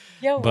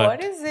 Yeah, what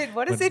but is it?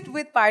 What is but it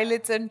with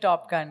pilots and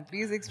Top Gun?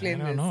 Please I explain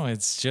don't this. know.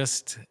 It's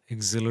just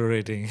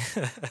exhilarating.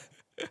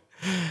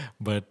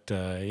 But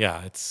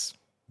yeah, it's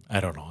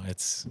I don't know.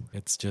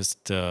 It's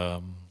just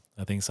I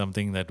think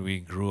something that we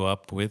grew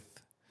up with.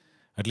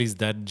 At least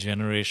that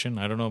generation.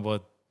 I don't know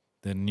about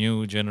the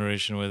new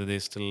generation whether they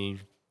still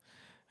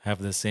have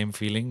the same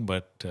feeling,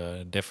 but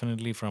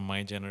definitely from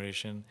my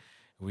generation,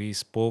 we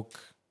spoke.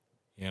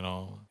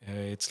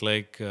 It's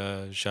like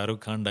Shah Rukh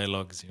Khan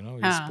dialogues.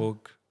 We Huh.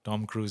 spoke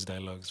Tom Cruise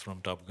dialogues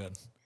from Top Gun.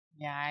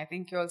 Yeah, I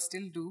think you all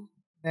still do.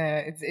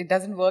 It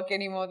doesn't work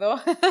anymore though.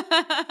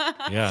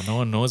 Yeah, no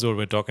one knows what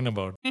we're talking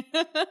about.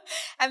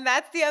 And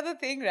that's the other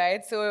thing,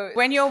 right? So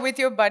when you're with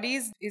your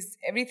buddies, is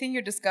everything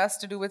you discuss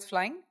to do with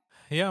flying?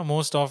 Yeah,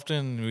 most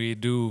often we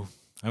do.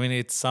 I mean,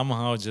 it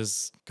somehow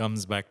just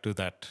comes back to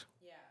that.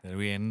 That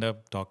we end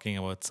up talking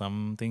about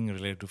something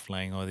related to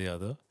flying or the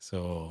other.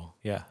 So,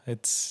 yeah,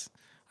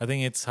 I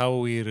think it's how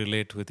we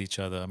relate with each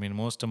other. I mean,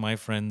 most of my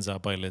friends are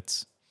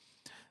pilots.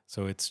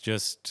 So it's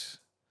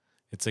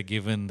a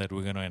given that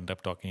we're going to end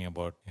up talking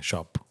about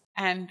shop.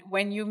 And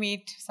when you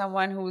meet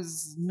someone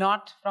who's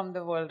not from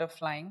the world of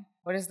flying,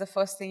 what is the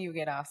first thing you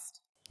get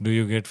asked? Do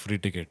you get free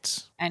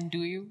tickets? And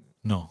do you?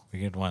 No, we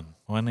get one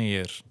a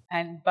year.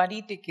 And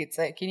buddy tickets,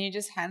 can you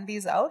just hand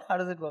these out? How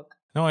does it work?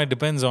 No, it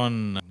depends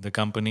on the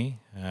company,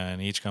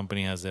 and each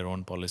company has their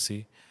own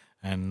policy.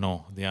 And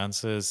no, the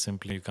answer is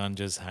simply you can't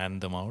just hand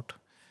them out.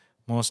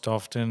 Most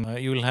often,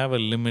 you will have a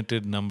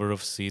limited number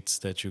of seats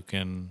that you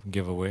can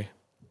give away.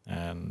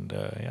 And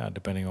yeah,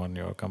 depending on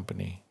your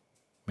company,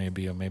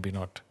 maybe or maybe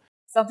not.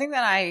 Something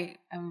that I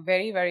am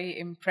very, very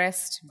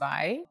impressed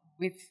by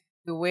with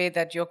the way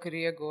that your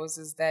career goes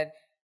is that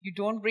you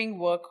don't bring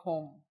work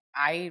home.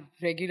 I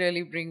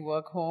regularly bring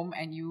work home,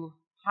 and you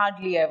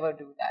hardly ever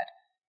do that.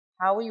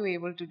 How are you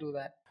able to do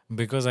that?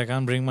 Because I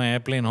can't bring my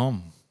airplane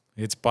home.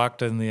 It's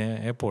parked in the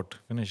airport.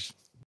 Finished.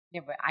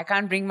 Yeah, but I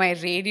can't bring my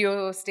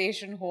radio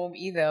station home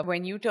either.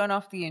 When you turn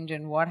off the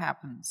engine, what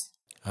happens?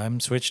 I'm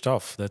switched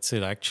off. That's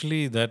it.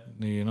 Actually,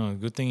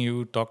 good thing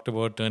you talked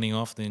about turning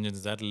off the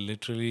engines. That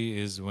literally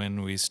is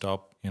when we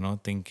stop,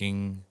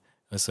 thinking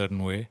a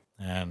certain way.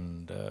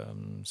 And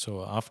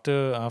so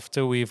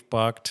after we've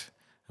parked,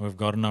 we've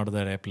gotten out of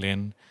that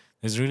airplane.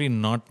 There's really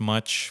not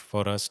much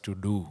for us to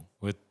do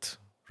with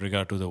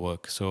regard to the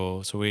work.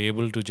 So we're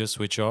able to just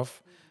switch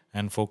off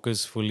and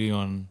focus fully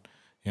on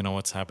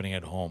what's happening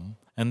at home.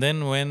 And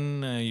then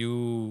when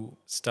you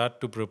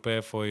start to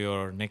prepare for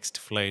your next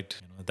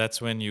flight,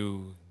 that's when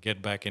you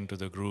get back into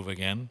the groove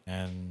again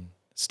and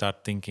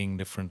start thinking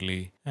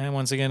differently. And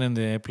once again, in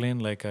the airplane,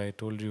 like I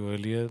told you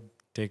earlier,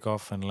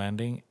 takeoff and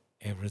landing,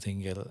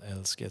 everything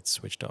else gets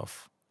switched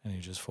off and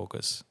you just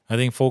focus. I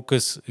think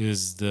focus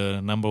is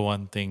the number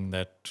one thing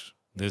that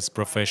this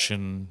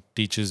profession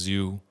teaches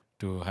you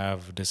to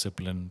have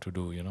discipline to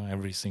do,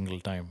 every single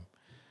time.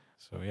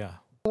 So yeah.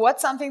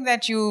 What's something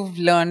that you've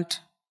learned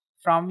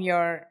from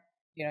your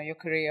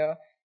career,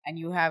 and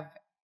you have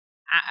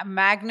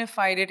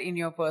magnified it in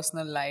your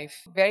personal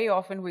life? Very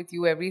often with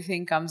you,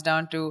 everything comes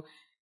down to,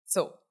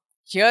 so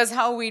here's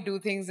how we do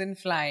things in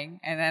flying,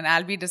 and then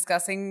I'll be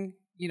discussing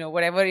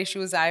whatever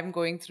issues I'm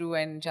going through,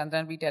 and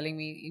Chandran be telling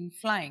me, in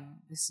flying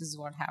this is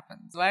what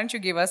happens. Why don't you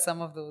give us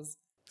some of those?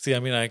 See, I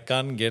mean, I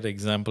can't get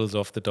examples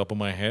off the top of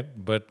my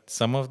head, but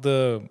some of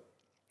the,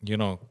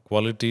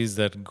 qualities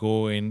that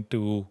go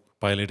into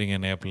piloting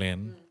an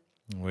airplane,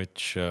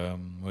 which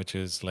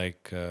is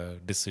like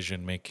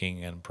decision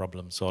making and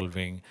problem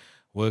solving,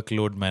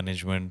 workload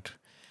management.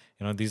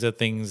 These are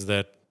things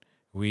that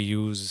we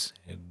use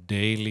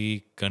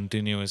daily,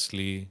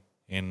 continuously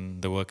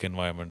in the work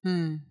environment.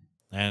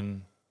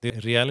 And the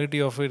reality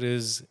of it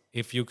is,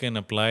 if you can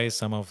apply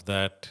some of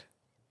that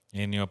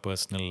in your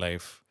personal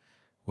life,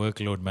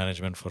 workload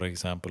management, for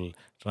example,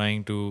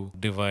 trying to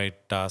divide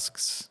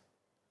tasks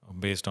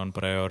based on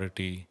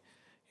priority,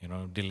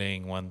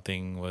 delaying one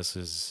thing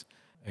versus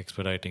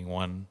expediting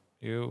one,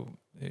 you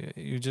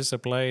just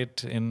apply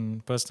it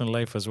in personal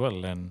life as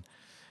well,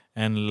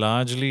 and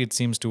largely it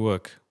seems to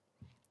work.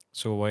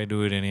 So why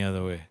do it any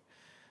other way?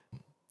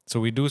 So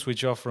we do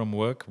switch off from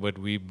work, but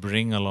we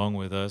bring along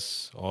with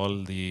us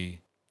all the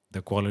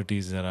the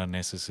qualities that are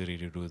necessary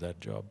to do that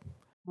job.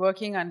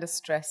 Working under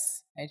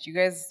stress, right? You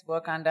guys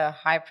work under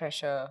high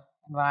pressure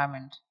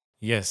environment.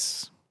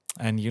 Yes.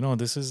 And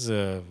this is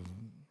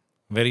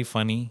very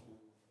funny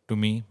to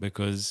me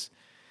because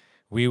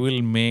we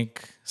will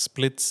make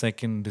split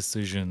second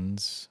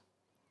decisions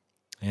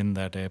in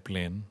that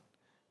airplane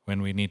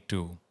when we need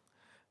to.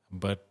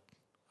 But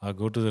I'll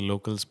go to the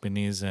local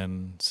spinnies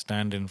and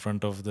stand in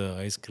front of the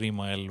ice cream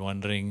aisle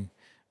wondering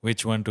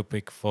which one to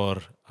pick for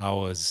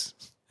hours.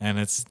 And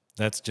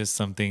that's just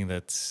something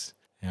that's,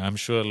 I'm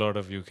sure a lot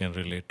of you can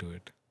relate to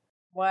it.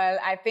 Well,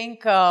 I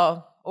think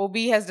OB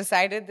has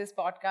decided this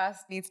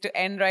podcast needs to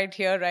end right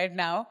here, right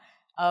now.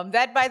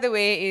 That, by the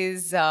way,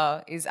 is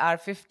our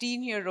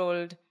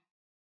 15-year-old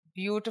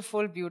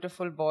beautiful,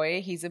 beautiful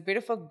boy. He's a bit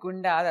of a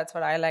gunda. That's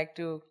what I like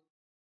to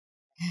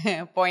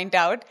point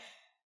out.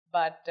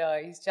 But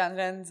he's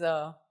Chandran's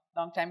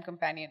longtime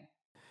companion.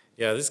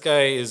 Yeah, this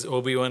guy is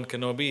Obi-Wan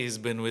Kenobi. He's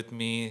been with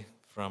me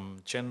from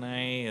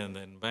Chennai and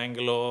then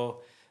Bangalore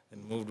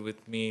and moved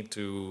with me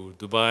to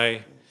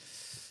Dubai.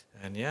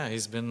 And yeah,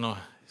 he's been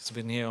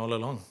here all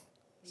along.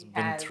 He's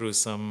been through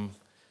some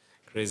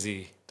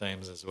crazy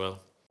times as well.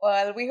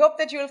 Well, we hope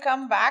that you'll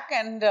come back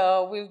and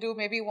we'll do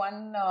maybe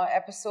one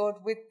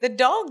episode with the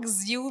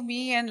dogs, you,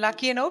 me, and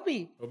Lucky and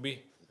Obi.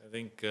 Obi, I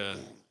think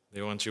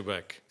they want you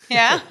back.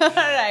 Yeah, all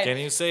right. Can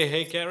you say,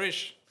 hey,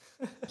 Karish?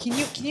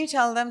 Can you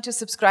tell them to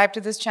subscribe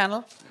to this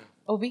channel,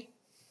 Obi?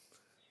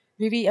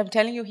 Baby, I'm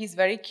telling you, he's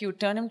very cute.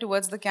 Turn him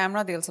towards the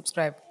camera, they'll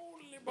subscribe.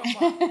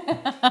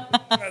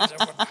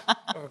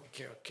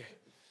 Okay.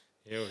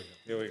 Here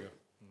we go.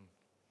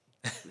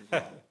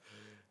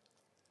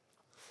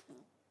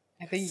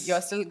 I think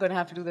you're still going to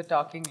have to do the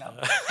talking now.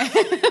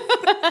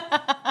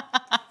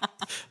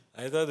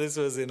 I thought this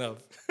was enough.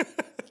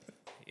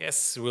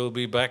 Yes, we'll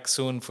be back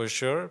soon for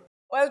sure.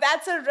 Well,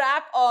 that's a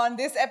wrap on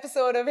this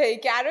episode of Hey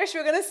Karish.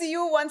 We're going to see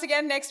you once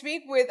again next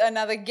week with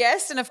another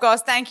guest. And of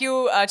course, thank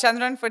you,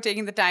 Chandran, for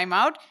taking the time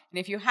out. And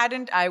if you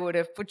hadn't, I would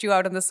have put you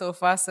out on the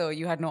sofa, so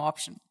you had no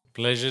option.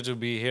 Pleasure to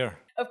be here.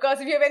 Of course,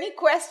 if you have any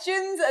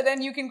questions,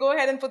 then you can go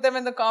ahead and put them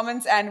in the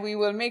comments and we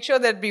will make sure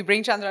that we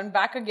bring Chandran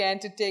back again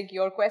to take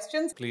your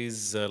questions.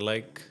 Please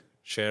like,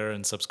 share,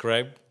 and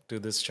subscribe to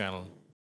this channel.